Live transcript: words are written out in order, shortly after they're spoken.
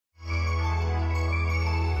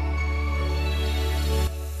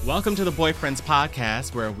Welcome to the Boyfriends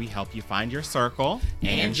Podcast, where we help you find your circle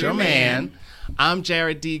and your man. I'm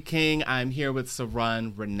Jared D. King. I'm here with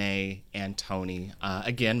Sarun, Renee, and Tony.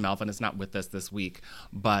 Again, Melvin is not with us this week,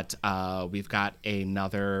 but we've got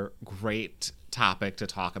another great topic to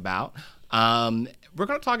talk about. We're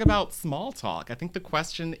going to talk about small talk. I think the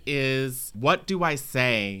question is, what do I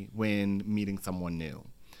say when meeting someone new?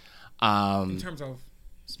 In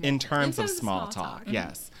terms of small talk,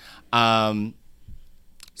 yes.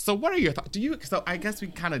 So what are your thoughts? So I guess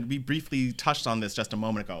we briefly touched on this just a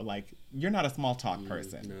moment ago. Like, you're not a small talk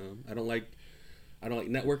person. No, I don't like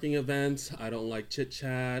networking events. I don't like chit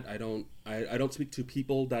chat. I don't speak to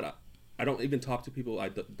people that I don't even talk to people I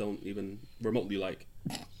don't even remotely like.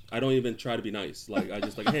 I don't even try to be nice. Like, I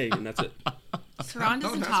just like, hey, and that's it. Saran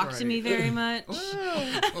doesn't talk to me very much.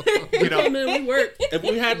 Hey, man, we work. If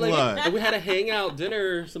we had a hangout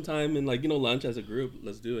dinner sometime and lunch as a group,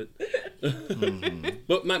 let's do it. Mm-hmm.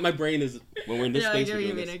 But my brain is when we're in this space. I get what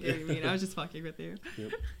you mean. I was just fucking with you. Yep.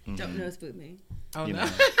 Mm-hmm. Don't nose boot me. Oh, no.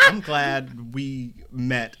 I'm glad we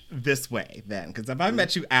met this way then, because if I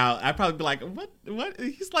met you out, I'd probably be like, what?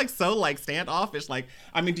 He's like so like standoffish. Like,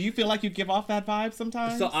 I mean, do you feel like you give off that vibe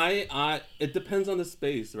sometimes? So it depends on the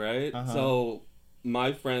space, right? Uh-huh. So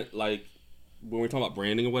my friend, like, when we're talking about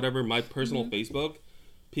branding or whatever, my personal Facebook,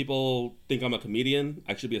 people think I'm a comedian.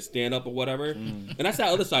 I should be a stand-up or whatever. And that's that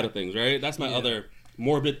other side of things, right? That's my other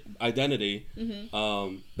morbid identity.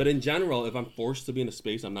 Mm-hmm. But in general, if I'm forced to be in a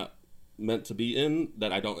space I'm not meant to be in,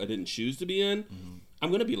 that I didn't choose to be in,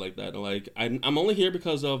 I'm gonna be like that. Like, I'm only here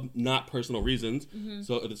because of not personal reasons. Mm-hmm.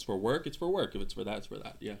 So if it's for work, it's for work. If it's for that, it's for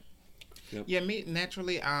that. Yeah. Yep. Yeah, me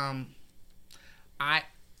naturally.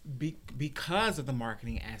 Because of the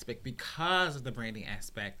marketing aspect, because of the branding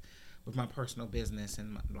aspect with my personal business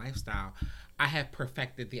and my lifestyle, I have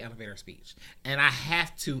perfected the elevator speech. And I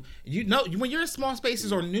have to, when you're in small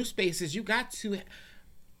spaces or new spaces, you got to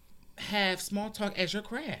have small talk as your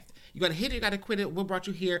craft. You got to hit it, you got to quit it. What brought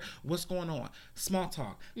you here? What's going on? Small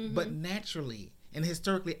talk. Mm-hmm. But naturally and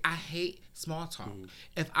historically, I hate small talk. Mm-hmm.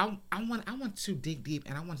 If I want to dig deep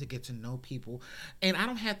and I want to get to know people, and I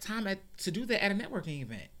don't have time to do that at a networking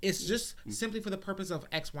event. It's just simply for the purpose of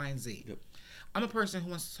X, Y, and Z. Yep. I'm a person who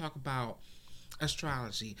wants to talk about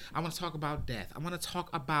astrology. I want to talk about death. I want to talk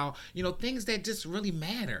about, things that just really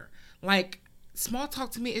matter. Like, small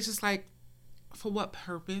talk to me is just like, for what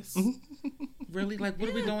purpose? Really? Like, what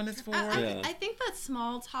are we doing this for? I think that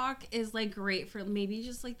small talk is like great for maybe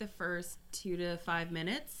just like the first 2 to 5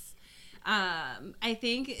 minutes. I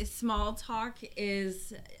think small talk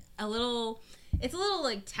is a little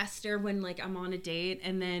like tester when like I'm on a date,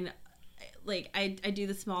 and then like I do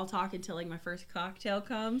the small talk until like my first cocktail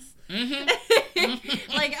comes. Mm-hmm.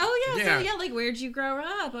 Like, so like, where'd you grow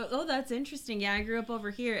up? Oh, that's interesting. Yeah, I grew up over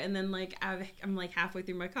here. And then like I'm like halfway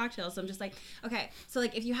through my cocktail, so I'm just like, okay, so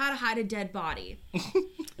like if you had to hide a dead body,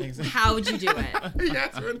 how would you do it?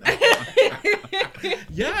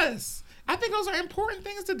 Yes, I think those are important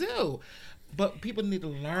things to do. But people need to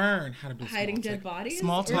learn how to do hiding dead bodies.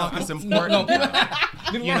 Small talk is important.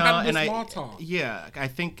 Small talk. Yeah, I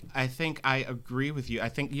think I agree with you. I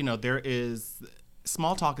think there is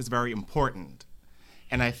small talk is very important,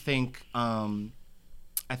 and I think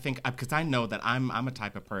because I know that I'm a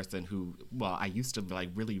type of person who, well, I used to like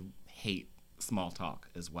really hate small talk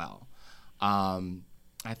as well.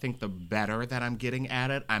 I think the better that I'm getting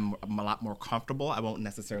at it, I'm a lot more comfortable. I won't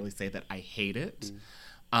necessarily say that I hate it.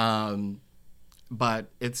 But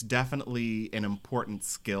it's definitely an important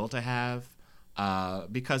skill to have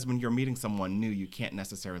because when you're meeting someone new, you can't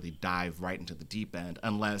necessarily dive right into the deep end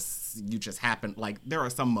unless you just happen. Like, there are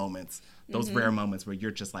some moments, those rare moments where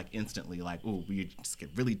you're just like instantly like, ooh, we just get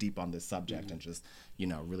really deep on this subject and just,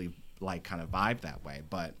 really like kind of vibe that way.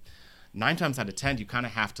 But 9 times out of 10, you kind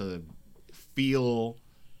of have to feel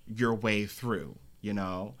your way through,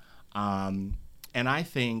 and I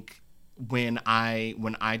think when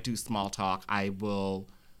I do small talk, I will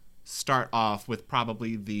start off with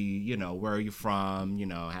probably the, where are you from?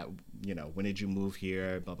 When did you move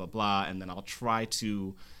here? Blah, blah, blah. And then I'll try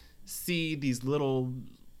to see these little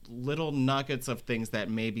nuggets of things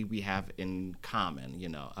that maybe we have in common.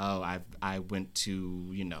 I went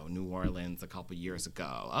to, New Orleans a couple years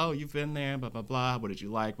ago. Oh, you've been there, blah, blah, blah. What did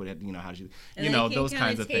you like? How did you, those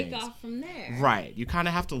kinds of things. Take off from there. Right. You kind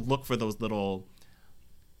of have to look for those little...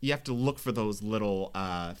 You have to look for those little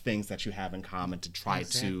things that you have in common to try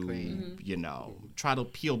to, try to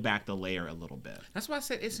peel back the layer a little bit. That's why I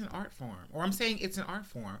said it's an art form. Or I'm saying it's an art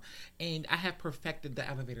form. And I have perfected the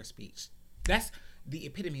elevator speech. That's the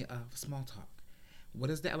epitome of small talk. What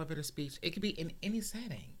is the elevator speech? It could be in any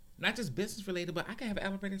setting. not just business related, but I can have an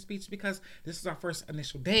elevator speech because this is our first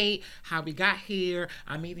initial date, how we got here.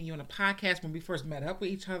 I'm meeting you on a podcast when we first met up with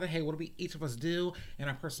each other. Hey, what do we each of us do in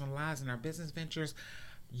our personal lives and our business ventures?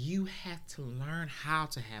 You have to learn how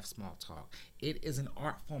to have small talk. It is an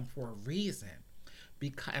art form for a reason.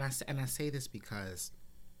 Because, and I say this because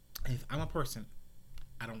if I'm a person,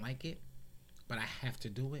 I don't like it, but I have to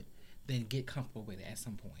do it, then get comfortable with it at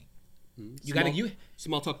some point.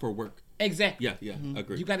 Small talk for work. Exactly. Yeah,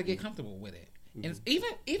 agree. You got to get comfortable with it. And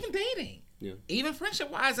even dating. Yeah. Even friendship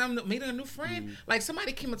wise, I'm meeting a new friend. Like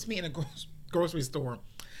somebody came up to me in a grocery store,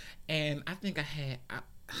 and I think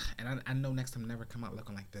I know next time never come out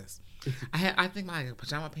looking like this. I think like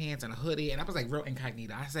pajama pants and a hoodie, and I was like real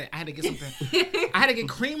incognito. I said I had to get something. I had to get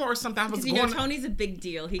creamer or something. I was going. Tony's a big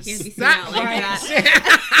deal. He can't be seen out like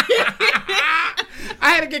that.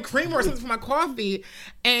 I had to get creamer or something for my coffee,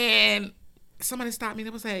 and somebody stopped me. And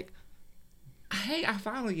it was like, "Hey, I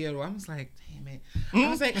follow you." I was like, "Damn it!" I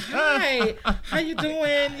was like, "Hi, how you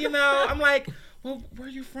doing?" You know, I'm like, "Well, where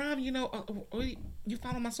are you from?" You know, you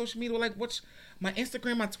follow my social media? Like, which my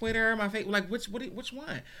Instagram, my Twitter, my Facebook? Like, which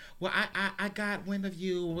one? Well, I got wind of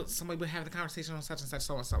you. Somebody would have the conversation on such and such,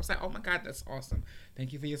 so and so. I was like, "Oh my God, that's awesome!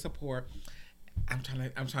 Thank you for your support." I'm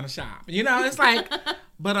trying to shop. You know, it's like,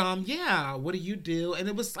 but yeah. What do you do? And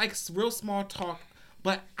it was like real small talk.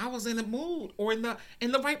 But I was in the mood or in the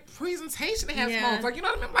right presentation to have small talk. You know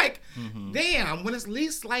what I mean? Like, damn, when it's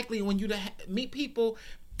least likely when you meet people,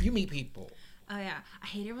 you meet people. Oh yeah, I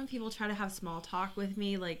hate it when people try to have small talk with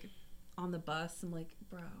me, like on the bus. I'm like,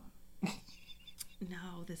 bro,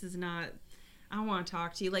 no, this is not. I don't want to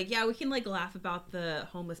talk to you. Like, yeah, we can like laugh about the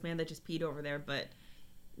homeless man that just peed over there, but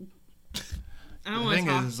I don't want to talk to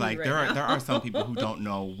you. The thing is, like, there are some people who don't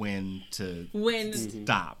know when to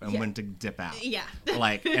stop and when to dip out. Yeah,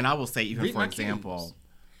 like, and I will say, even for example,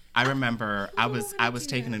 I remember I was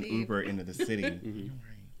taking an Uber into the city,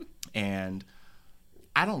 and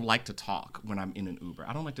I don't like to talk when I'm in an Uber.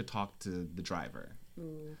 I don't like to talk to the driver.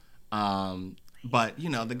 But, you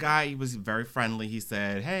know, the guy, he was very friendly. He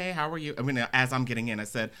said, "Hey, how are you?" I mean, as I'm getting in, I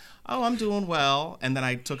said, "Oh, I'm doing well." And then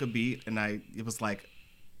I took a beat, and it was like,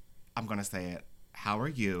 I'm going to say it, "How are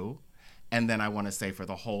you?" And then I want to say for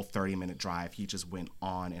the whole 30-minute drive, he just went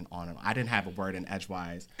on and on and on. I didn't have a word in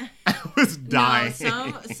edgewise. I was dying.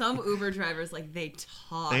 No, some Uber drivers, like, they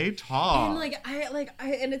talk. They talk. And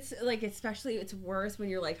and it's like, especially it's worse when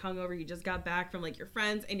you're like hungover. You just got back from like your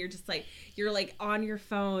friends, and you're just like, you're like on your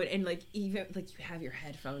phone, and like even like you have your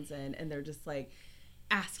headphones in, and they're just like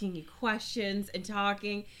asking you questions and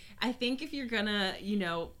talking. I think if you're gonna, you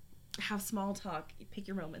know, have small talk, pick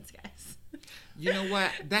your moments, guys. You know what?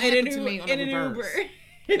 That happened to me on the reverse.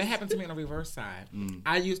 That happened to me on the reverse side.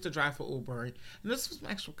 I used to drive for Uber. And this was an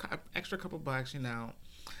extra couple bucks, you know.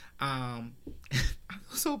 I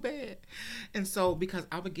was so bad. And so because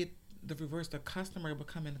I would get the reverse, the customer would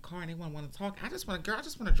come in the car and they wouldn't want to talk. I just want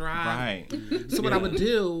to drive. Right. So what I would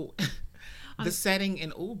do, the setting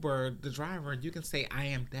in Uber, the driver, you can say, "I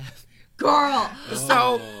am deaf." Girl.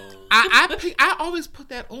 So I always put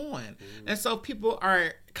that on. And so people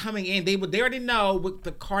are coming in, they already know with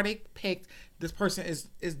the car they picked, this person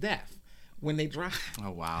is deaf when they drive.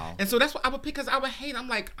 Oh wow. And so that's what I would pick, because I would hate. I'm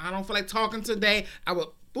like, I don't feel like talking today. I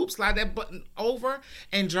would slide that button over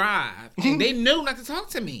and drive. And they knew not to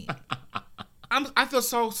talk to me. I feel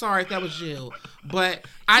so sorry if that was you, but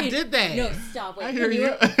I did that. No, stop. Wait, can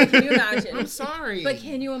you imagine? I'm sorry. But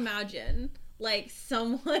can you imagine, like,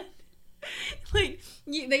 someone, like,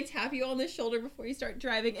 they tap you on the shoulder before you start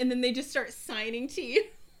driving, and then they just start signing to you?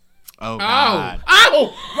 Oh, God.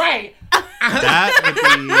 Oh, right.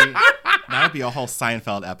 That would be a whole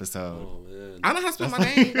Seinfeld episode. Oh, man. I know how to spell my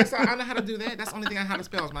name. I know how to do that. That's the only thing I know how to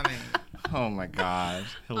spell is my name. Oh my gosh.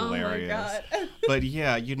 Hilarious. Oh my God. But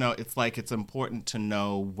yeah, you know, it's like, it's important to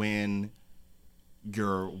know when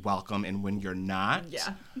you're welcome and when you're not.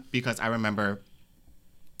 Yeah. Because I remember,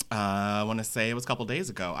 I want to say it was a couple days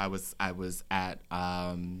ago, I was at,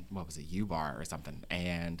 what was it, U-Bar or something.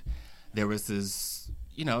 And there was this,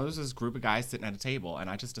 you know, there was this group of guys sitting at a table, and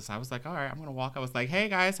I just decided, I was like, all right, I'm going to walk. I was like, "Hey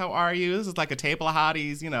guys, how are you? This is like a table of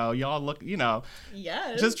hotties, you know, y'all look, you know,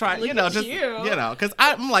 yes, just try, you know, just, you know, because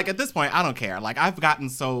I'm like, at this point, I don't care. Like, I've gotten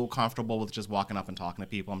so comfortable with just walking up and talking to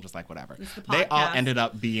people. I'm just like, whatever. They all ended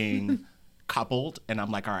up being coupled, and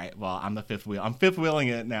I'm like, all right, well, I'm the fifth wheel. I'm fifth wheeling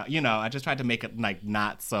it now. You know, I just tried to make it like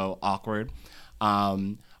not so awkward.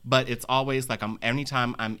 But it's always like,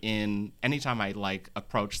 anytime I like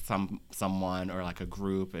approach someone or like a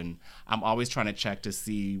group, and I'm always trying to check to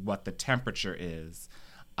see what the temperature is,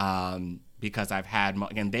 because I've had,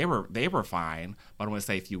 and they were fine. But I want to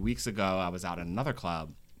say a few weeks ago, I was out at another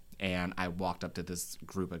club, and I walked up to this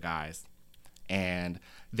group of guys, and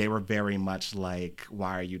they were very much like,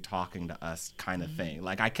 why are you talking to us kind of thing.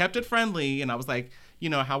 Like, I kept it friendly, and I was like,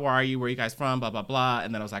 how are you? Where are you guys from? Blah, blah, blah.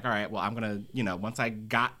 And then I was like, all right, well, I'm going to, once I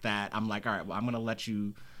got that, I'm like, all right, well, I'm going to let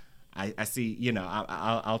you, I see,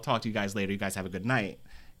 I'll talk to you guys later. You guys have a good night.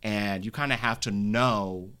 And you kind of have to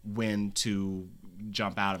know when to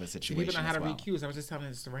jump out of a situation. People don't know how to read cues. I was just telling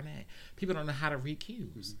this to Renee. People don't know how to read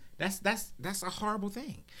cues. That's a horrible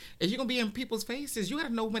thing. If you're gonna be in people's faces, you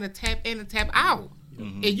gotta know when to tap in and tap out.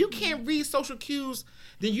 If you can't read social cues,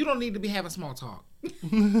 then you don't need to be having small talk.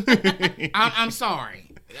 I'm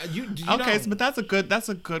sorry. Okay, but that's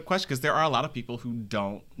a good question, because there are a lot of people who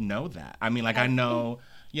don't know that. I mean, like, I know.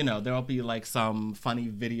 There'll be like some funny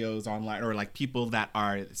videos online, or like people that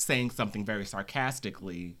are saying something very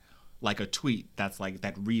sarcastically, like a tweet that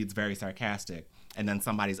reads very sarcastic, and then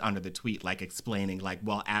somebody's under the tweet like explaining like,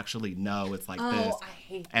 well, actually no, it's like this. I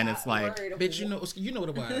hate and that it's like, word. Bitch, you know what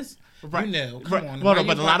it was. right. Come on. Well, no,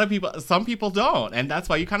 but a lot of people, some people don't, and that's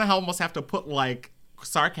why you kind of almost have to put like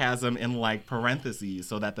sarcasm in like parentheses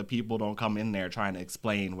so that the people don't come in there trying to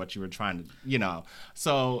explain what you were trying to,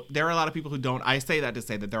 So there are a lot of people who don't. I say that to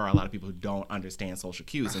say that there are a lot of people who don't understand social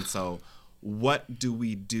cues, and so what do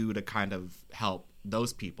we do to kind of help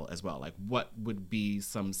those people as well? Like, what would be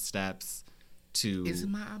some steps to? Is it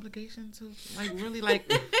my obligation to really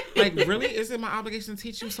really? Is it my obligation to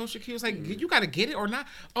teach you social cues? Like, you got to get it or not?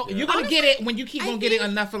 Oh, you're gonna get it when you keep on getting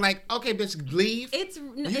enough of like, okay, bitch, leave.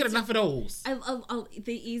 You get enough of those.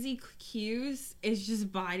 The easy cues is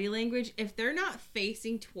just body language. If they're not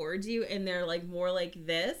facing towards you and they're like more like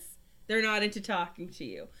this, they're not into talking to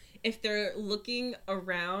you. If they're looking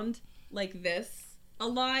around like this a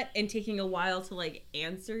lot and taking a while to like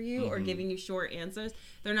answer you or giving you short answers,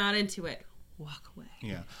 they're not into it. Walk away.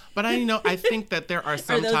 Yeah, but I think that there are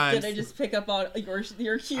sometimes. Are those, did I just pick up on your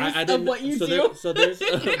cues of what you do? There's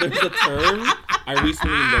a term I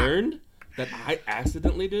recently learned that I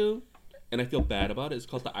accidentally do, and I feel bad about it. It's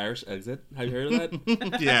called the Irish exit. Have you heard of that?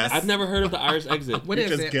 Yes. I've never heard of the Irish exit. What you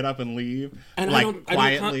is just it? Get up and leave, and like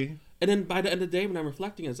quietly. And then by the end of the day, when I'm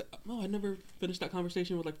reflecting, I say, "Oh, I never finished that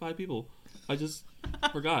conversation with like 5 people. I just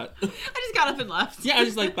forgot." I just got up and left. Yeah, I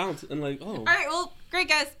just like bounced and like, oh. All right, well, great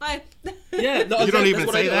guys, bye. Yeah, no, you don't even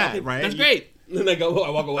that's say what that, right? That's great. And then I go, I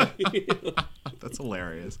walk away. That's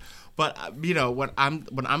hilarious. But what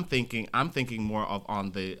I'm thinking more of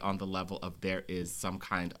on the level of there is some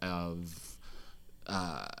kind of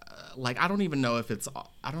like I don't even know if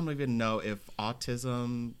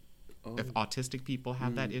autism. If autistic people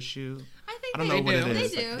have that issue, I don't know what it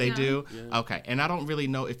is. They do. Yeah. Okay, and I don't really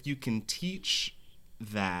know if you can teach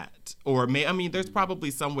that, or there's probably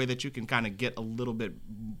some way that you can kind of get a little bit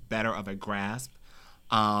better of a grasp.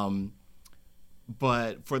 But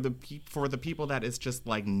for the people that it's just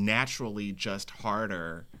like naturally just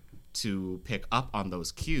harder to pick up on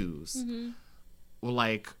those cues, well,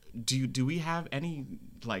 like. Do we have any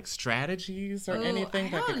like strategies or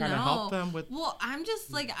anything that can kind of help them with? Well, I'm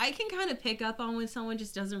just like I can kind of pick up on when someone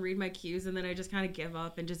just doesn't read my cues, and then I just kind of give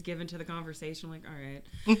up and just give into the conversation. I'm like, all right,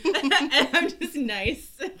 and I'm just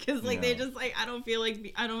nice because like they just like I don't feel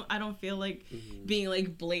like being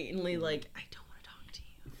like blatantly like I don't want to talk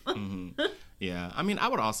to you. Yeah, I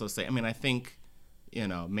would also say I think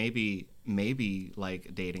maybe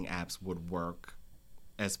like dating apps would work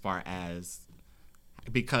as far as.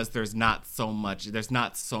 Because there's not so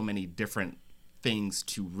many different things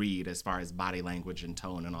to read as far as body language and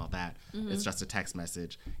tone and all that. It's just a text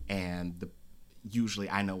message, and usually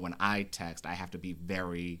I know when I text I have to be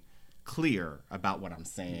very clear about what I'm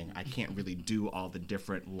saying. I can't really do all the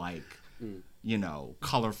different like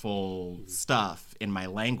colorful stuff in my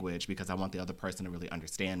language because I want the other person to really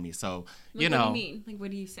understand me. So what do you mean? Like, what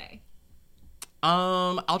do you say?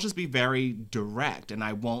 I'll just be very direct, and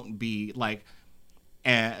I won't be like.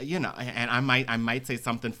 And I might say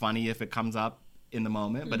something funny if it comes up in the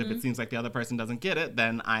moment, but if it seems like the other person doesn't get it,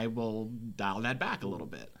 then I will dial that back a little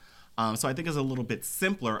bit. So I think it's a little bit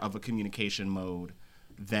simpler of a communication mode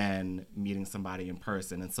than meeting somebody in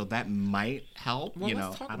person, and so that might help. Well,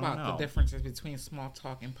 let's talk about the differences between small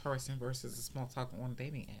talk in person versus the small talk on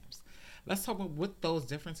dating apps. Let's talk about what those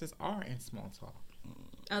differences are in small talk.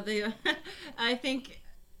 I think.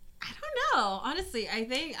 I don't know. Honestly, I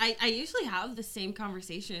think I usually have the same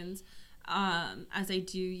conversations as I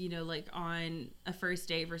do, like on a first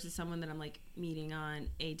date versus someone that I'm like meeting on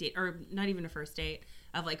a date, or not even a first date,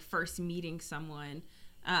 of like first meeting someone.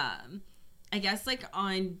 I guess like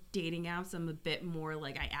on dating apps, I'm a bit more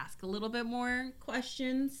like I ask a little bit more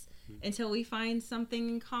questions until we find something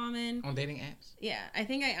in common. On dating apps? Yeah, I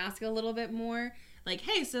think I ask a little bit more like,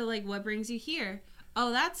 hey, so like what brings you here?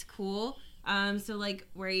 oh, that's cool. So like,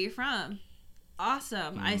 where are you from?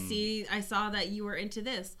 Awesome. I saw that you were into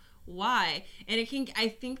this. Why? And I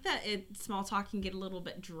think that small talk can get a little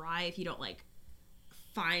bit dry if you don't like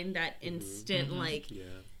find that instant like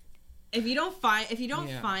if you don't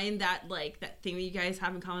find that like that thing that you guys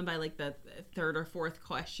have in common by like the third or fourth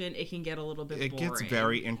question, it can get a little bit boring. It gets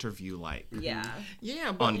very interview like. Yeah.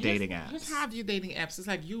 Yeah, but on dating apps. Here's how I view dating apps. It's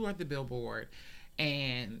like you are the billboard,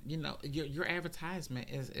 and you know your advertisement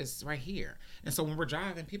is right here. And so when we're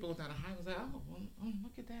driving, people look down the highway, like, oh,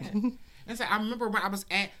 look at that. And so I remember when I was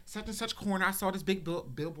at such and such corner, I saw this big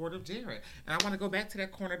billboard of Jared, and I want to go back to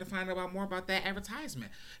that corner to find out more about that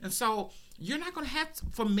advertisement. And so you're not gonna have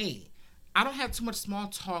for me. I don't have too much small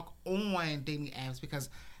talk on dating apps because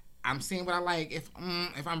I'm seeing what I like. If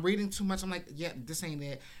I'm reading too much, I'm like, yeah, this ain't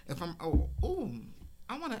it. If I'm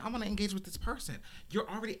I want to engage with this person. You're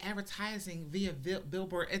already advertising via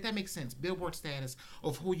billboard. If that makes sense, billboard status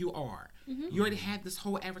of who you are. Mm-hmm. You already had this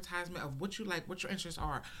whole advertisement of what you like, what your interests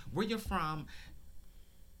are, where you're from.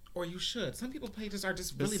 Or you should. Some people's pages are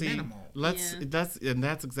just really minimal. That's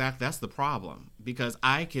the problem. Because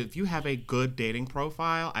if you have a good dating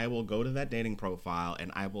profile, I will go to that dating profile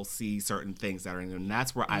and I will see certain things that are in there, and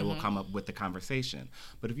that's where I will come up with the conversation.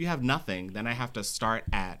 But if you have nothing, then I have to start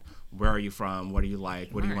at where are you from, what do you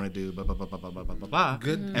like, what do you want to do, blah blah blah blah blah blah blah blah.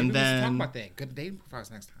 Good. And then talk about that. Good dating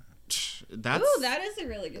profiles next time. That is a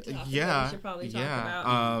really good topic. Yeah, we should probably talk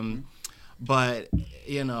about. But,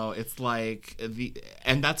 you know, it's like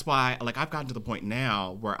and that's why, like, I've gotten to the point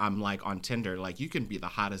now where I'm like on Tinder, like, you can be the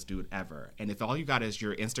hottest dude ever. And if all you got is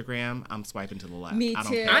your Instagram, I'm swiping to the left. Me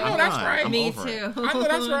too. I know that's right. Me too. I know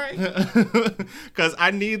that's right. Because I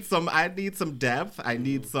need some depth. I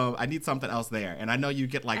need something else there. And I know you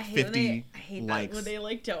get like 50 I hate likes. That when they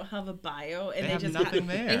like don't have a bio and they just have nothing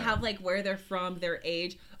there. They have like where they're from, their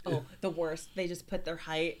age. Oh, the worst. They just put their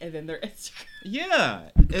height and then their Instagram. Yeah,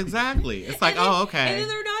 exactly. It's like, okay. And then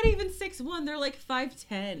they're not even 6'1", they're like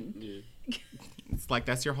 5'10". Yeah. It's like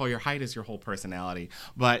your height is your whole personality.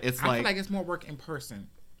 But it's I feel like it's more work in person.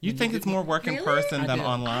 You think it's more work in person than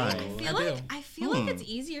online? I feel like it's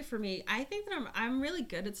easier for me. I think that I'm really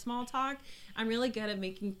good at small talk. I'm really good at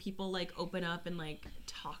making people like open up and like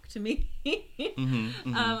talk to me.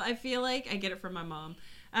 I feel like I get it from my mom.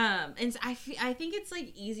 And I think it's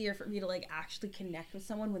like easier for me to like actually connect with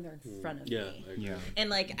someone when they're in front of me. Yeah. And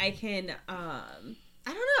like I can I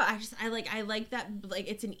don't know. I like that, like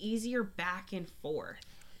it's an easier back and forth.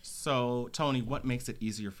 So, Tony, what makes it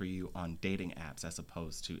easier for you on dating apps as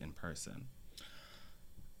opposed to in person?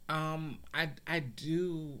 I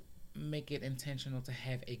do make it intentional to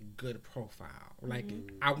have a good profile. Like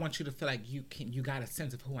I want you to feel like you got a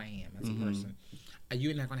sense of who I am as a person.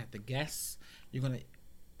 You're not gonna have to guess. You're gonna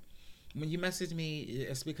when you message me,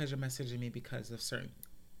 it's because you're messaging me because of certain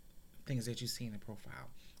things that you see in the profile.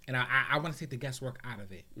 And I want to take the guesswork out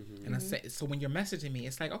of it. And I say, so when you're messaging me,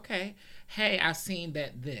 it's like, okay, hey, I've seen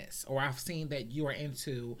that this, or I've seen that you are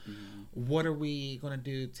into, what are we going to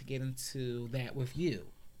do to get into that with you?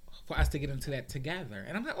 For us to get into that together.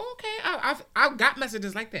 And I'm like, oh, okay, I've got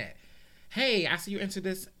messages like that. Hey, I see you're into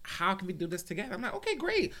this. How can we do this together? I'm like, okay,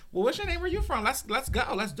 great. Well, what's your name? Where you from? Let's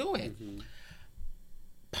go. Let's do it.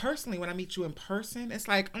 Personally, when I meet you in person, it's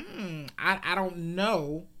like, I don't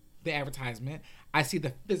know the advertisement. I see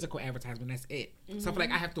the physical advertisement. That's it. So I feel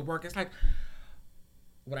like I have to work. It's like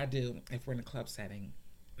what I do if we're in a club setting.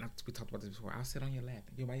 We talked about this before. I'll sit on your lap.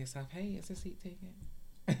 You're by yourself. Hey, is a seat taken?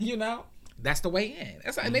 You know, that's the way in.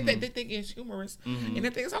 That's like, they think it's humorous, and they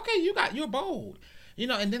think it's okay. You're bold. You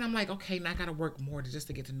know, and then I'm like, okay, now I got to work more just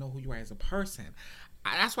to get to know who you are as a person.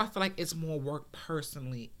 That's why I feel like it's more work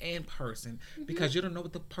personally in person because you don't know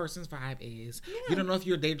what the person's vibe is. Yeah. You don't know if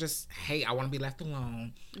they're just, hey, I want to be left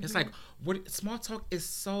alone. It's like, small talk is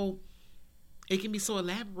so, it can be so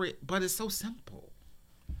elaborate, but it's so simple.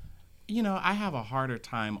 You know, I have a harder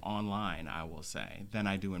time online, I will say, than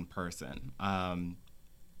I do in person. And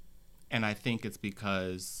I think it's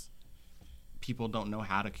because people don't know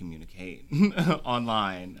how to communicate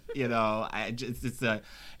online. You know,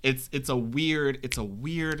 it's a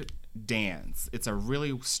weird dance. It's a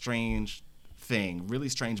really strange thing, really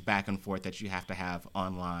strange back and forth that you have to have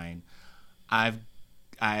online. I've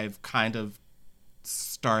kind of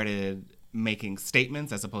started making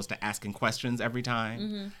statements as opposed to asking questions every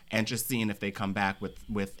time, and just seeing if they come back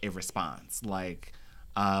with a response. Like,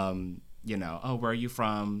 you know, oh, where are you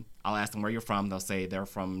from? I'll ask them where you're from. They'll say they're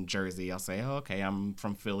from Jersey. I'll say, oh, okay, I'm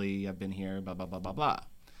from Philly. I've been here, blah, blah, blah, blah, blah.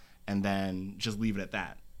 And then just leave it at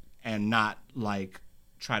that and not, like,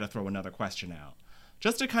 try to throw another question out.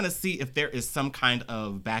 Just to kind of see if there is some kind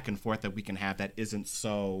of back and forth that we can have that isn't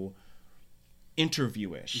so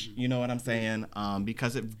interviewish. You know what I'm saying?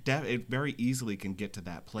 Because it very easily can get to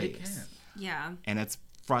that place. It can. Yeah. And it's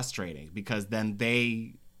frustrating because then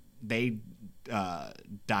they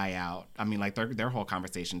die out. I mean, like their whole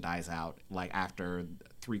conversation dies out like after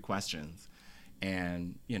 3 questions,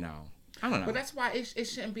 and you know, I don't know. But that's why it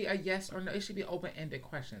shouldn't be a yes or no. It should be open-ended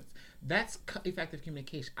questions. That's effective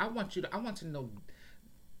communication. I want to know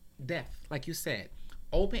depth, like you said.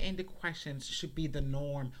 Open-ended questions should be the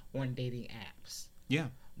norm on dating apps. Yeah.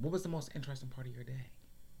 What was the most interesting part of your day?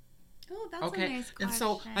 Oh, that's a nice question. And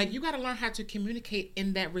so, like, you got to learn how to communicate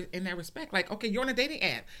in that respect. Like, okay, you're on a dating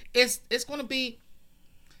app. It's going to be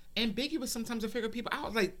ambiguous sometimes to figure people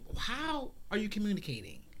out. Like, how are you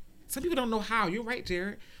communicating? Some people don't know how. You're right,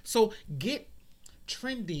 Jared. So get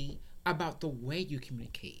trendy about the way you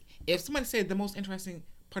communicate. If somebody said the most interesting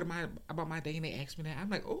part about my day and they asked me that, I'm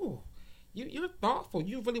like, oh, you're thoughtful.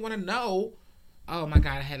 You really want to know. Oh my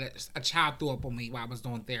God, I had a child threw up on me while I was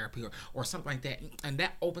doing therapy or something like that. And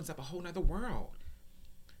that opens up a whole nother world.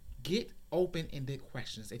 Get open-ended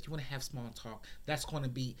questions. If you want to have small talk, that's going to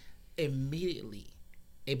be immediately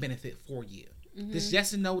a benefit for you. Mm-hmm. This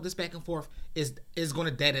yes and no, this back and forth is going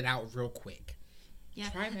to dead it out real quick. Yeah.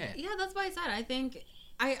 Try that. Yeah, that's why I said I think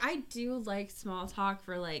I do like small talk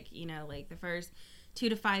for like, you know, like the first 2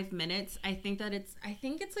 to 5 minutes. I think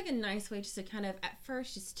it's like a nice way just to kind of at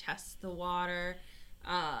first just test the water,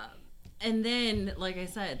 and then like I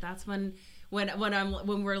said, that's when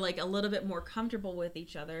we're like a little bit more comfortable with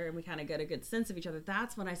each other and we kind of get a good sense of each other.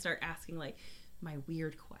 That's when I start asking like my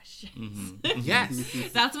weird questions. Mm-hmm. Yes,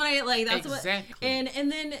 that's what I like. That's exactly. What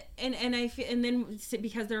and I feel, and then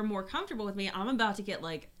because they're more comfortable with me, I'm about to get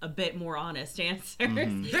like a bit more honest answers.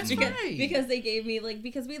 Mm-hmm. That's right. Because they gave me like,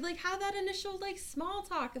 because we like had that initial like small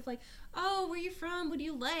talk of like, oh, where you from? What do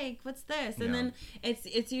you like? What's this? And then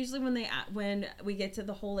it's usually when we get to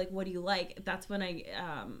the whole like, what do you like? That's when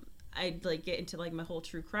I like get into like my whole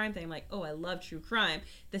true crime thing. I'm like, oh, I love true crime.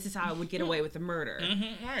 This is how I would get away with a murder.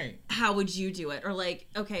 Mm-hmm, right. How would you do it? Or like,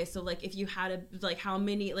 okay, so like if you had how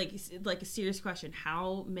many like a serious question,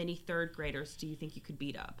 how many 3rd graders do you think you could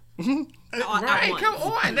beat up? Right, come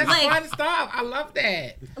on, that's fun stuff. I love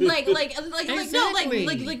that. Like exactly. No, like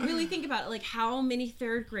really think about it. Like, how many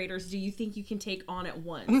 3rd graders do you think you can take on at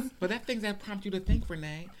once? But that things that prompt you to think,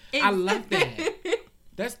 Renee. I love that.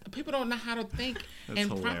 That's people don't know how to think and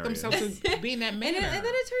prompt themselves to be in that manner. And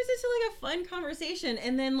then it turns into like a fun conversation.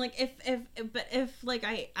 And then like if like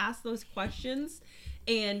I ask those questions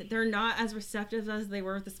and they're not as receptive as they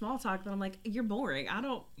were with the small talk, then I'm like, you're boring. I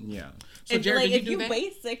don't. Yeah. So Jared, like, if you're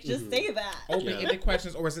basic, just say that. Open-ended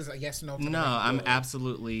questions, or is this a yes no? No, I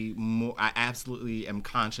absolutely am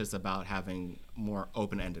conscious about having more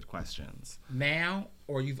open-ended questions now,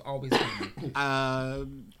 or you've always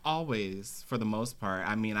been. Always, for the most part.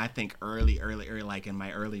 I mean, I think early, like in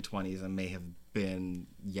my early 20s, I may have been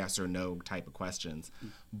yes or no type of questions,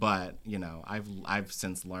 but you know, I've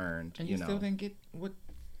since learned. And you still didn't get what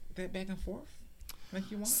that back and forth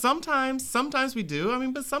like you want. Sometimes we do. I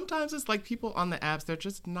mean, but sometimes it's like people on the apps. They're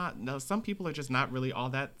just not. No, some people are just not really all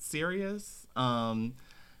that serious.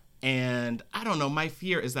 And I don't know. My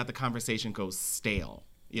fear is that the conversation goes stale.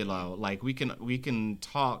 You know, like we can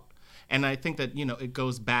talk, and I think that, you know, it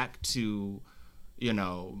goes back to, you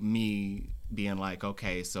know, me being like,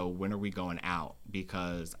 okay, so when are we going out?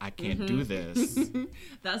 Because I can't do this.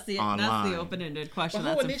 That's the open-ended question.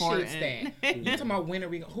 But who that's initiates important. that? You're talking about when are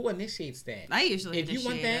we? Who initiates that? I usually. If you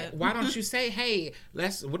want that, why don't you say, hey,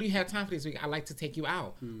 what do you have time for this week? I'd like to take you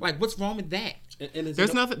out. Like, what's wrong with that? And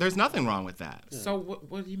there's nothing wrong with that. Yeah. So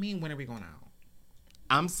what do you mean? When are we going out?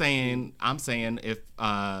 I'm saying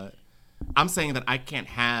that I can't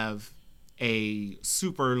have a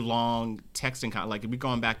super long texting like we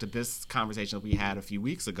going back to this conversation that we had a few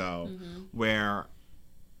weeks ago, where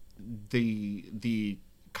the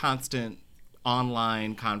constant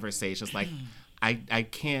online conversations, like I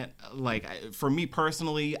can't, like, for me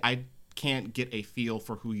personally, I can't get a feel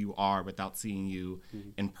for who you are without seeing you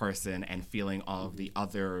in person and feeling all of the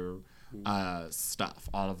other stuff,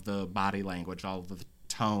 all of the body language, all of the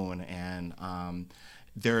tone, and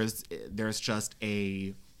there's just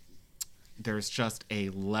a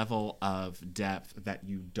level of depth that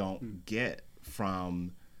you don't get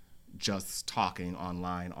from just talking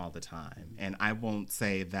online all the time. And I won't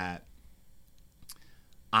say that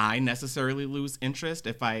I necessarily lose interest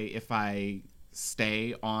if I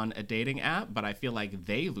stay on a dating app, but I feel like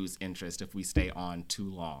they lose interest if we stay on too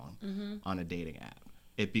long on a dating app.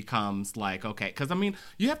 It becomes like, okay, because I mean,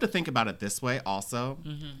 you have to think about it this way also.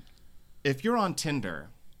 If you're on Tinder,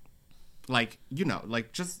 like, you know,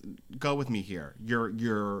 like, just go with me here.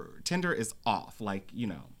 Your Tinder is off. Like, you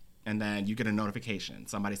know, and then you get a notification.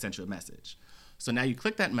 Somebody sent you a message. So now you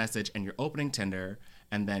click that message and you're opening Tinder,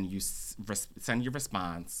 and then you send your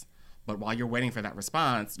response. But while you're waiting for that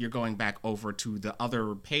response, you're going back over to the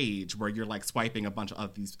other page where you're like swiping a bunch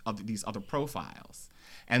of these other profiles.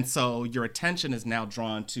 And so your attention is now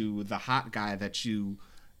drawn to the hot guy that you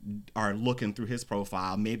are looking through his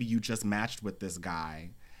profile. Maybe you just matched with this guy.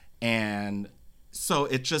 And so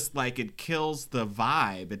it just like, it kills the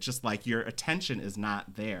vibe. It's just like your attention is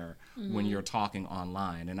not there when you're talking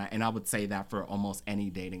online. And I would say that for almost any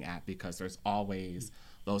dating app, because there's always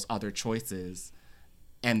those other choices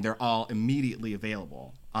and they're all immediately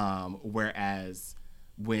available. Whereas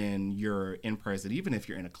when you're in person, even if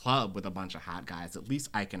you're in a club with a bunch of hot guys, at least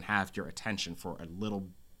I can have your attention for a little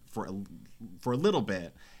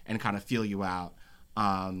bit and kind of feel you out.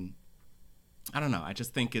 I don't know. I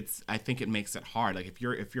think it makes it hard. Like if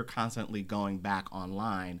you're constantly going back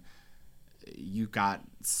online, you've got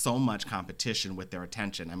so much competition with their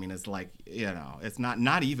attention. I mean, it's like, it's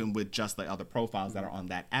not even with just the other profiles that are on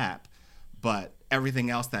that app, but everything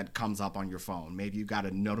else that comes up on your phone. Maybe you got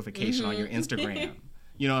a notification on your Instagram.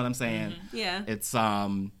 You know what I'm saying? Yeah. It's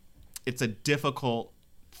a difficult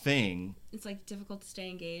thing. It's like difficult to stay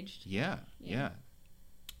engaged. Yeah.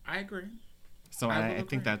 I agree. So I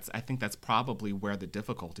think that's probably where the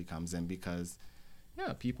difficulty comes in, because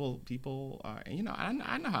people are, I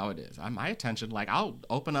know how it is. My attention, like I'll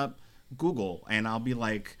open up Google and I'll be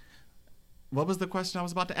like, what was the question I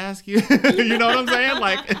was about to ask you? You know what I'm saying?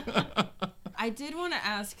 Like I did want to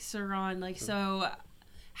ask Saran, like, so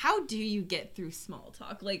how do you get through small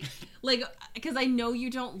talk? Like, because I know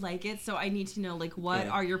you don't like it, so I need to know, like, what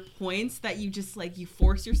are your points that you just, like, you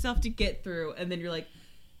force yourself to get through, and then you're like,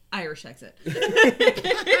 Irish exit.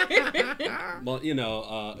 Well,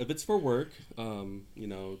 if it's for work,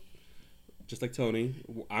 just like Tony,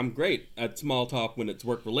 I'm great at small talk when it's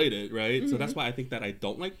work related, right? So that's why I think that I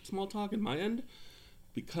don't like small talk in my end,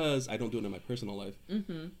 because I don't do it in my personal life.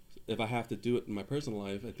 If I have to do it in my personal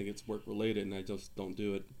life, I think it's work related, and I just don't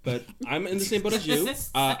do it. But I'm in the same boat as you.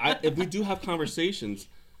 If we do have conversations,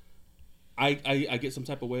 I get some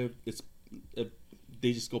type of way of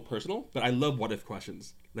they just go personal. But I love what if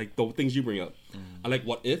questions, like the things you bring up. I like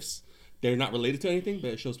what ifs. They're not related to anything,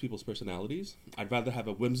 but it shows people's personalities. I'd rather have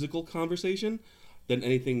a whimsical conversation than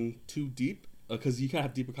anything too deep, because you can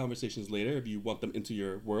have deeper conversations later if you want them into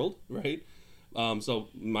your world, right? So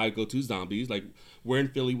my go-to is zombies. Like, where in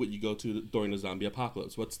Philly would you go to during the zombie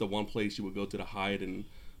apocalypse? What's the one place you would go to hide and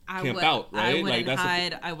camp out, right? I wouldn't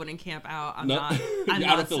hide. I wouldn't camp out. I'm You're not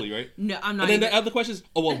out of Philly, right? No, I'm not. And then the other question is,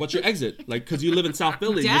 what's your exit? Like, because you live in South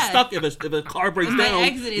Philly, you're stuck if a car breaks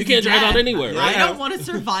down. You can't drive out anywhere, right? I don't want to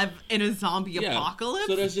survive in a zombie apocalypse.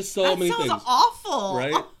 So there's just so many things. That sounds awful,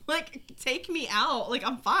 right? Like, take me out. Like,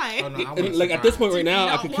 I'm fine. Oh, no, and like at this point right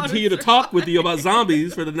now, I can continue to talk with you about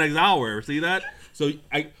zombies for the next hour. See that? So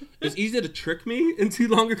it's easy to trick me into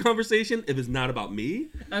longer conversation if it's not about me.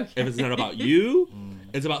 Okay. If it's not about you.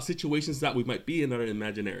 It's about situations that we might be in that are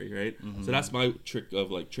imaginary, right? So that's my trick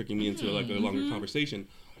of like tricking me into like a longer conversation.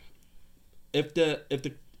 If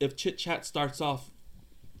chit chat starts off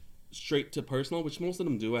straight to personal, which most of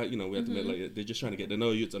them do, we have to admit, like they're just trying to get to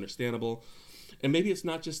know you. It's understandable, and maybe it's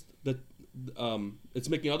not just it's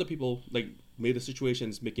making other people like the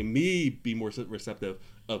situations making me be more receptive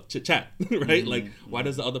of chit chat, right? Like, why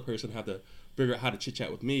does the other person have to figure out how to chit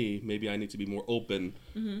chat with me? Maybe I need to be more open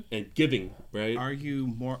and giving, right? Are you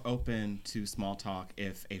more open to small talk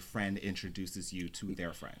if a friend introduces you to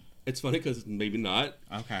their friend? It's funny because maybe not.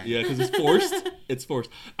 Okay. Yeah, because it's forced. It's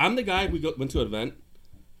forced. I'm the guy, went to an event,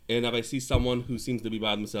 and if I see someone who seems to be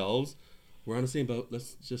by themselves, we're on the same boat.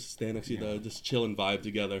 Let's just stand next to each other, just chill and vibe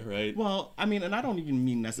together, right? Well, I mean, and I don't even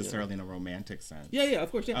mean necessarily in a romantic sense. Yeah,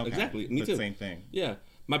 of course, yeah, okay. Exactly. Me too. Same thing. Yeah,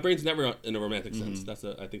 my brain's never in a romantic sense.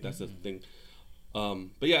 I think that's the thing.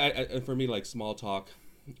 But yeah, for me, like small talk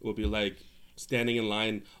would be like standing in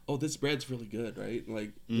line. Oh, this bread's really good, right?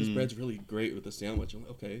 Like this bread's really great with the sandwich. I'm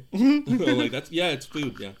like, okay, like it's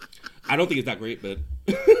food. Yeah, I don't think it's that great, but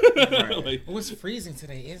like, it's freezing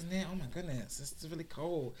today, isn't it? Oh my goodness, it's really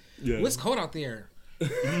cold. Yeah. It's cold out there.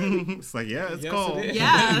 It's like, it's cold. It is.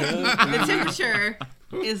 Yeah, the temperature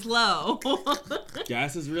is low.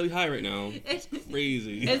 Gas is really high right now. It's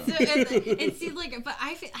crazy. It seems like, but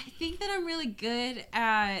I think that I'm really good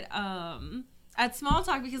at small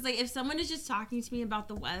talk, because like if someone is just talking to me about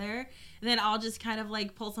the weather, then I'll just kind of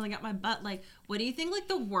like pull something out my butt. Like, what do you think like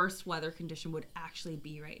the worst weather condition would actually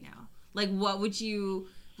be right now? Like, what would you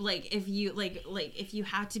like if you like if you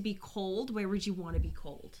had to be cold? Where would you want to be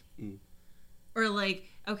cold? Or like,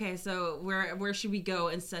 okay, so where should we go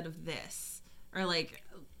instead of this? Or like,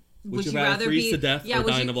 Would you rather freeze to death or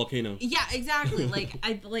die in a volcano? Yeah, exactly.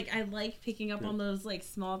 I like picking up on those like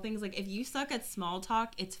small things. Like if you suck at small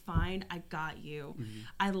talk, it's fine. I got you.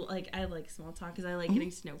 I like small talk because I like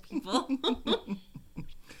getting to know people.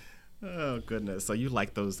 Oh goodness! So you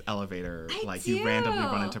like those elevator, do. You randomly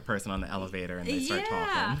run into a person on the elevator and they start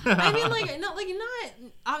talking. I mean, not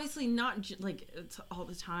obviously not it's all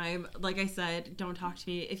the time. Like I said, don't talk to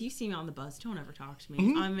me. If you see me on the bus, don't ever talk to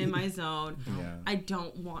me. I'm in my zone. Yeah. I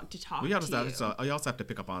don't want to talk to you also have to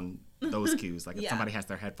pick up on those cues. Like if somebody has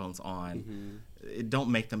their headphones on, don't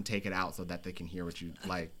make them take it out so that they can hear what you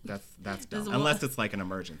like. That's dumb. Unless it's like an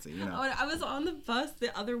emergency, you know. I was on the bus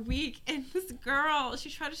the other week and this girl, she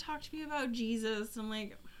tried to talk to me about Jesus. I'm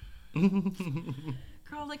like,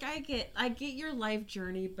 girl, like I get your life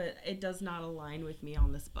journey, but it does not align with me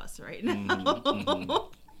on this bus right now.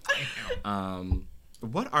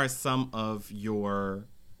 What are some of your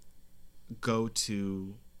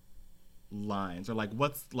go-to lines, or like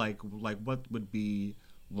what's like what would be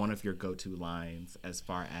one of your go-to lines as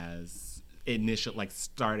far as initial, like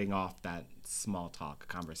starting off that small talk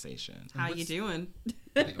conversation? How you doing?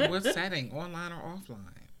 What setting, online or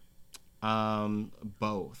offline?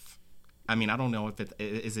 Both. I mean, I don't know if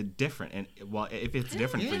is it different, and if it's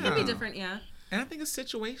different for you, it could be different, yeah. And I think it's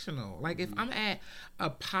situational. Like if I'm at a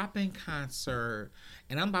popping concert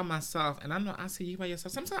and I'm by myself, and I see you by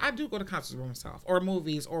yourself. Sometimes I do go to concerts by myself, or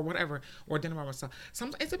movies, or whatever, or dinner by myself.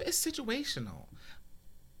 Sometimes it's situational.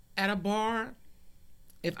 At a bar,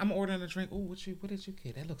 if I'm ordering a drink, oh, what did you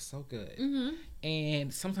get? That looks so good.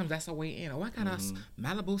 And sometimes that's a way in. Oh, I got a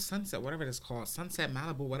Malibu Sunset, whatever it's called, Sunset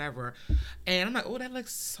Malibu, whatever. And I'm like, oh, that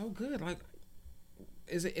looks so good. Like,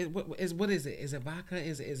 what is it? Is it vodka?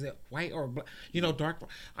 Is it white or dark?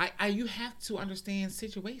 You have to understand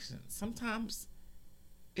situations. Sometimes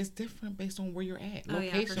it's different based on where you're at,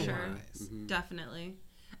 location for sure. wise. Definitely.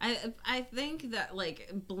 I think that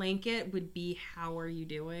like blanket would be how are you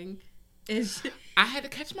doing? I had to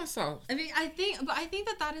catch myself. I mean, I think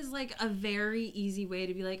that is like a very easy way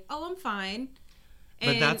to be like, oh, I'm fine.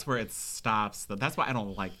 But that's where it stops. That's why I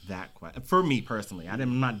don't like that question. For me personally,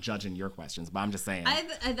 I'm not judging your questions, but I'm just saying.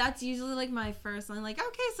 That's usually like my first line. Like,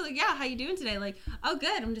 okay, so yeah, how you doing today? Like, oh,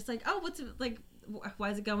 good. I'm just like, oh, what's it like? Why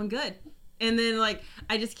is it going good? And then like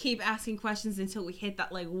I just keep asking questions until we hit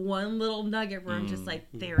that like one little nugget where I'm just like,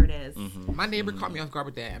 there it is. My neighbor caught me off guard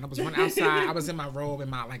with that, and I was running outside. I was in my robe and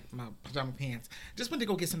my pajama pants. Just went to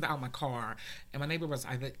go get something out of my car, and my neighbor was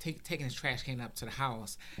taking his trash can up to the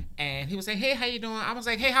house, and he was saying, "Hey, how you doing?" I was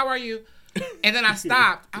like, "Hey, how are you?" And then I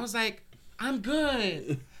stopped. I was like, "I'm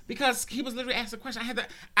good." Because he was literally asking a question.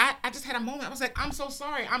 I just had a moment. I was like, I'm so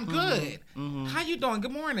sorry. I'm good. How you doing?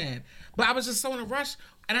 Good morning. But I was just so in a rush.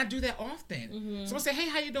 And I do that often. So I say, hey,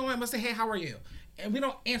 how you doing? I say, hey, how are you? And we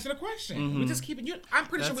don't answer the question. We just keep it. I'm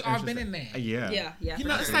pretty sure we all been in there. Yeah. You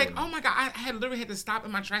know, it's like, oh my God. I literally had to stop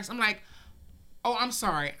in my tracks. I'm like, oh, I'm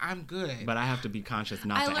sorry. I'm good. But I have to be conscious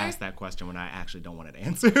not to ask that question when I actually don't want it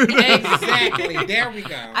answered. Exactly. There we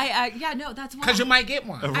go. That's why. Because you might get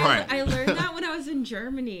one. Right. I learned that when I was in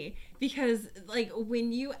Germany. Because, like,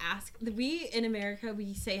 when you ask, we in America,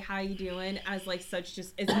 we say, how you doing? As, like, such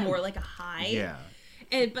just, it's more like a hi. Yeah.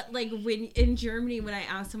 But like when in Germany, when I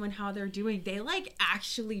asked someone how they're doing, they like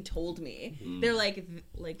actually told me. They're like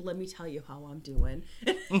let me tell you how I'm doing.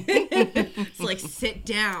 It's like sit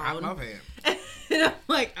down. I love it. And I'm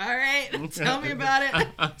like, all right, tell me about it.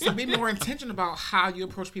 So be more intentional about how you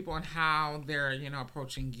approach people and how they're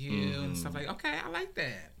approaching you and stuff like. Okay, I like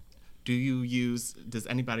that. Does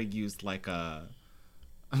anybody use like a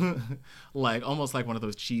like almost like one of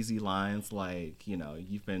those cheesy lines like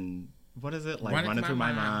you've been. What is it? Like running through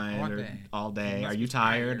my mind all day. Are you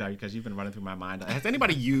tired? Because you've been running through my mind. Has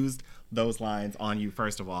anybody used those lines on you,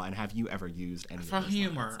 first of all? And have you ever used any for of those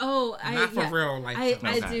humor? Lines? Oh, not for real. Like I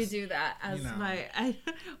do that as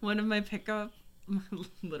one of my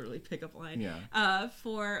literally pickup line. Yeah.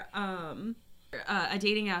 For a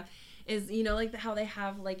dating app is like how they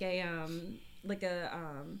have like a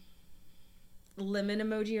lemon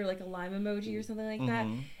emoji or like a lime emoji or something like that.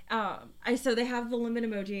 So they have the lemon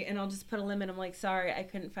emoji and I'll just put a lemon. I'm like, sorry, I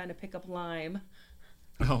couldn't find a pickup lime.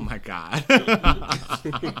 Oh my God.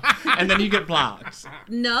 And then you get blocked.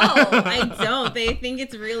 No, I don't. They think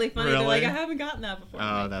it's really funny. Really? They're like, I haven't gotten that before.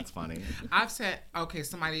 Oh, that's funny. I've said, okay,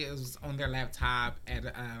 somebody is on their laptop at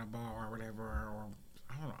a bar or whatever, or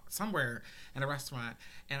somewhere in a restaurant,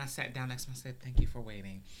 and I sat down next to them and said, "Thank you for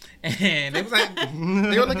waiting." And they was like,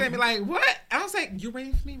 they were looking at me like, "What?" And I was like, "You're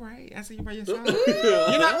waiting for me, right?" I said, "You by yourself."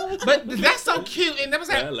 You know, but that's so cute. And they was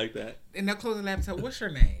like, I like that. And they'll close the laptop. What's your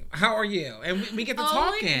name? How are you? And we get to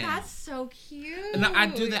talking. That's so cute. No, I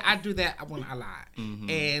do that when I lie. And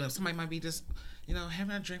if somebody might be just,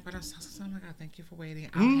 having a drink by themselves, I'm like, "Oh, thank you for waiting.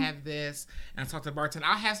 I'll have this." And I talk to the bartender.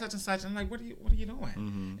 I'll have such and such. I'm like, "What are you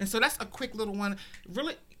doing?" And so that's a quick little one,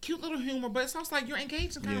 really cute little humor, but it's also like you're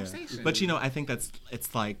engaged in conversation. But I think it's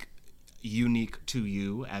like unique to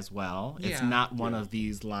you as well. It's not one of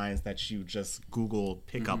these lines that you just Google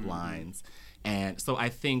pickup lines. And so I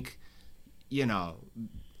think,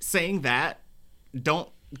 saying that, don't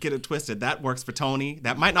get it twisted. That works for Tony.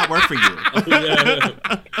 That might not work for you.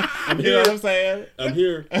 I'm here. You know what I'm saying? I'm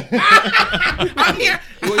here. I'm here.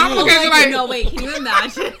 I'm Oh looking at you my like, no, wait, can you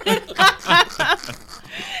imagine? And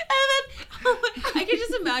then I can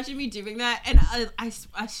just imagine me doing that, and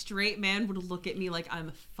a straight man would look at me like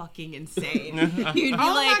I'm fucking insane. He'd be "Oh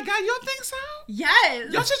like, my god, you don't think so?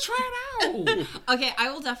 yes. Y'all should try it out." Okay,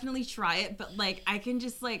 I will definitely try it, but like I can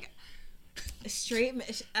just like straight.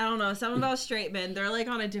 I don't know. Something about straight men. They're like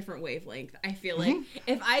on a different wavelength. I feel like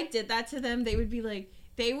if I did that to them, they would be like,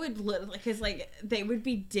 they would because like they would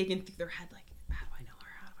be digging through their head like, how do I know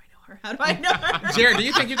her? How do I know her? Jared, do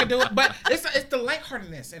you think you can do it? But it's the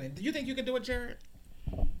lightheartedness in it. Do you think you can do it, Jared?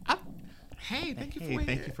 Hey, thank you for waiting.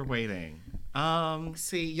 Thank you for waiting.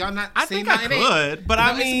 See, y'all not. I think I could, but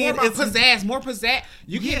I mean, it's more about pizzazz, more pizzazz.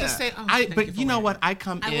 You can't just say, "Oh, thank but you you know what? I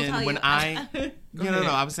come I will in tell when you. I. Go No. ahead.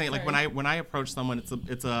 I was saying like when I approach someone,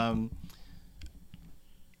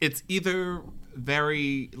 it's either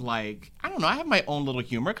very like, I don't know, I have my own little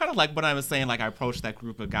humor, kind of like what I was saying, like I approached that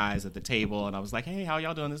group of guys at the table and I was like, "Hey, how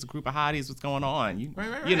y'all doing? This is a group of hotties, what's going on?"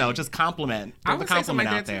 Right. Just compliment, I throw the would say something compliment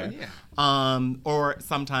like out that there. too, yeah. Or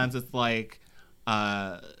sometimes it's like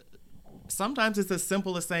sometimes it's as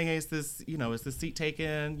simple as saying, "Hey, is this seat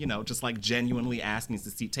taken?" Just like genuinely asking, "Is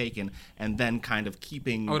the seat taken?" And then kind of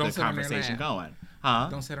keeping the don't sit on their conversation lap. going. Huh?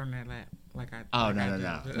 Don't sit on that lap like I. Oh, like I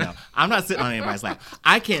no. do. No. I'm not sitting on anybody's lap.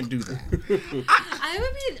 I can't do that.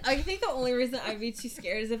 I think the only reason I'd be too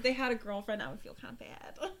scared is if they had a girlfriend, I would feel kind of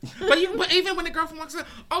bad. But even when the girlfriend walks in,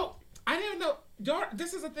 "Oh, I didn't know.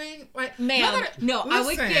 This is a thing." Like, Ma'am, no, I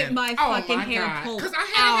would get my fucking hair pulled because I had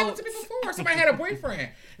it happen out. to me before. Somebody had a boyfriend.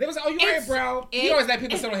 They was like, "Oh, you right, bro." He it- always let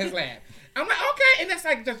people sit on his lap. I'm like, okay, and that's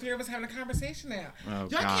like the three of us having a conversation now. Oh,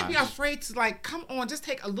 Y'all can't be gosh. afraid to like, come on, just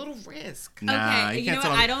take a little risk. Nah, Okay, you know can't what?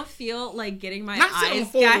 tell me- I don't feel like getting my Not sitting on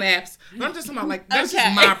eyes full gagged. laps. No, I'm just talking about like that's Okay.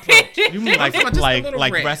 just my approach. You mean like Just a little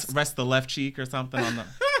rest risk. the left cheek or something on the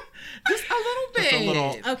Just a little bit. Just a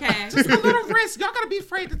little- Okay. Just a little risk. Y'all gotta be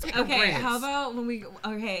afraid to take a Okay, risk. how about when we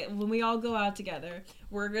all go out together,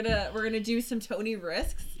 we're gonna do some Tony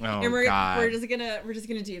risks, Oh, and we're God. just gonna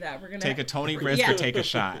do that. We're gonna take a Tony risk Yeah. or take a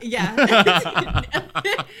shot. Yeah,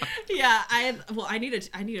 yeah. I need a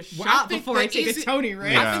Well, I shot think before I the take easy- a Tony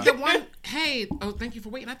risk. Yeah. I think the one, hey, thank you for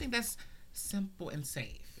waiting. I think that's simple and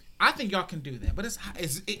safe. I think y'all can do that, but it's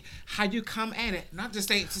how you come at it, not just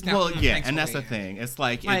say. Just Well, yeah, thanks and for that's the waiting. thing. It's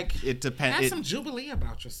like, Like, it depends. Have some jubilee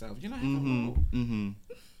about yourself. You know, have a little.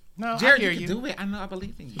 No, Jared, I hear you can you. do it. I know. I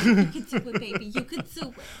believe in you. You could do it, baby. You could do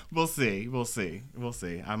it. We'll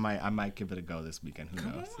see. I might give it a go this weekend. Who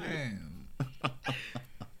Come knows? on.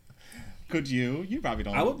 Could you? You probably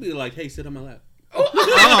don't. I would be like, "Hey, sit on my lap."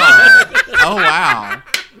 Oh wow.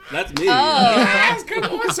 That's me. Yes, come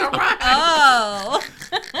on, Sarah. Oh.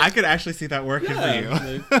 I could actually see that working for you.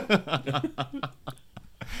 Yeah.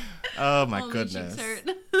 Oh my Oh, my goodness. cheeks hurt.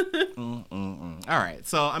 All right.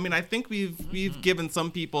 So, I mean, I think we've given some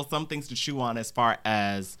people some things to chew on as far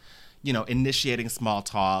as, initiating small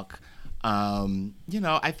talk.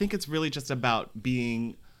 I think it's really just about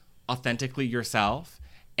being authentically yourself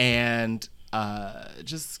and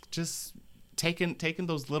just taking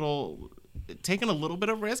a little bit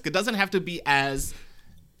of risk. It doesn't have to be as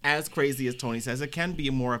crazy as Tony says. It can be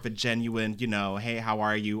more of a genuine, "Hey, how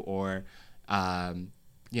are you?" or I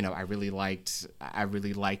really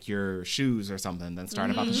like your shoes or something. Then start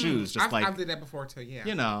about the shoes, just I've did that before too.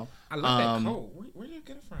 Yeah. I love that coat. Where do you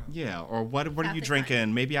get it from? Yeah, or what are you Classic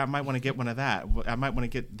drinking? Maybe I might want to get one of that. I might want to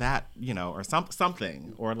get that, or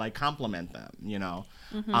something, or like compliment them.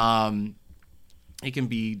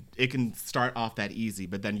 It can start off that easy,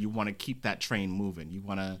 but then you want to keep that train moving. You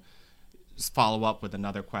want to follow up with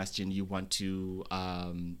another question. You want to,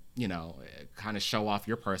 kind of show off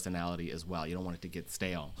your personality as well. You don't want it to get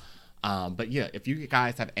stale. But yeah, if you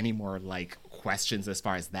guys have any more like questions as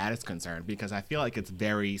far as that is concerned, because I feel like it's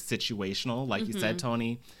very situational, like you said,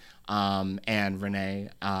 Tony, and Renee.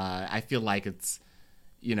 I feel like it's,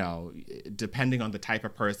 you know, depending on the type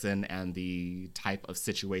of person and the type of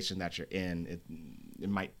situation that you're in, it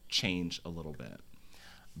might change a little bit.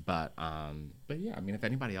 But yeah, I mean, if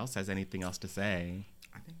anybody else has anything else to say.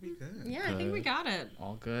 I think we good. Yeah, I think we got it.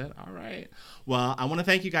 All good. All right. Well, I want to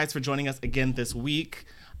thank you guys for joining us again this week.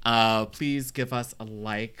 Please give us a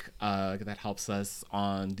like. That helps us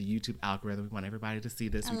on the YouTube algorithm. We want everybody to see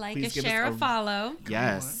this. A like, Please a share, a follow.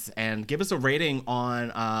 Yes, and give us a rating on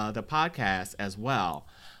the podcast as well,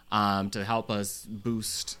 to help us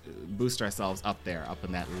boost ourselves up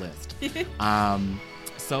in that list.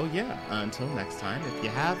 So yeah, until next time, if you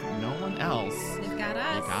have no one else, You've got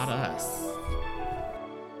us. You got us.